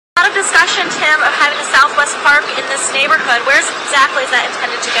discussion, Tim, of having a Southwest Park in this neighborhood. Where exactly is that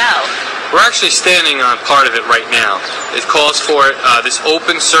intended to go? We're actually standing on part of it right now. It calls for this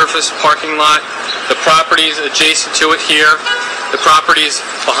open surface parking lot. The properties adjacent to it here, the properties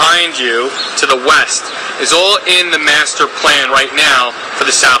behind you to the west, is all in the master plan right now for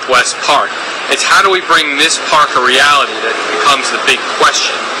the Southwest Park. It's how do we bring this park a reality that becomes the big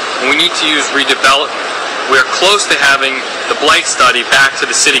question. And we need to use redevelopment. We're close to having the blight study back to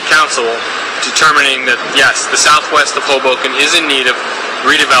the City Council, determining that, yes, the southwest of Hoboken is in need of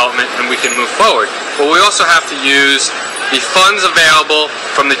redevelopment and we can move forward. But we also have to use the funds available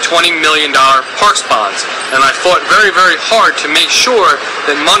from the $20 million parks bonds. And I fought very, very hard to make sure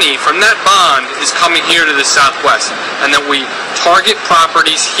that money from that bond is coming here to the southwest and that we target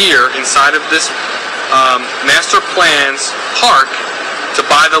properties here inside of this master plan's park to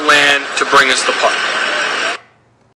buy the land to bring us the park.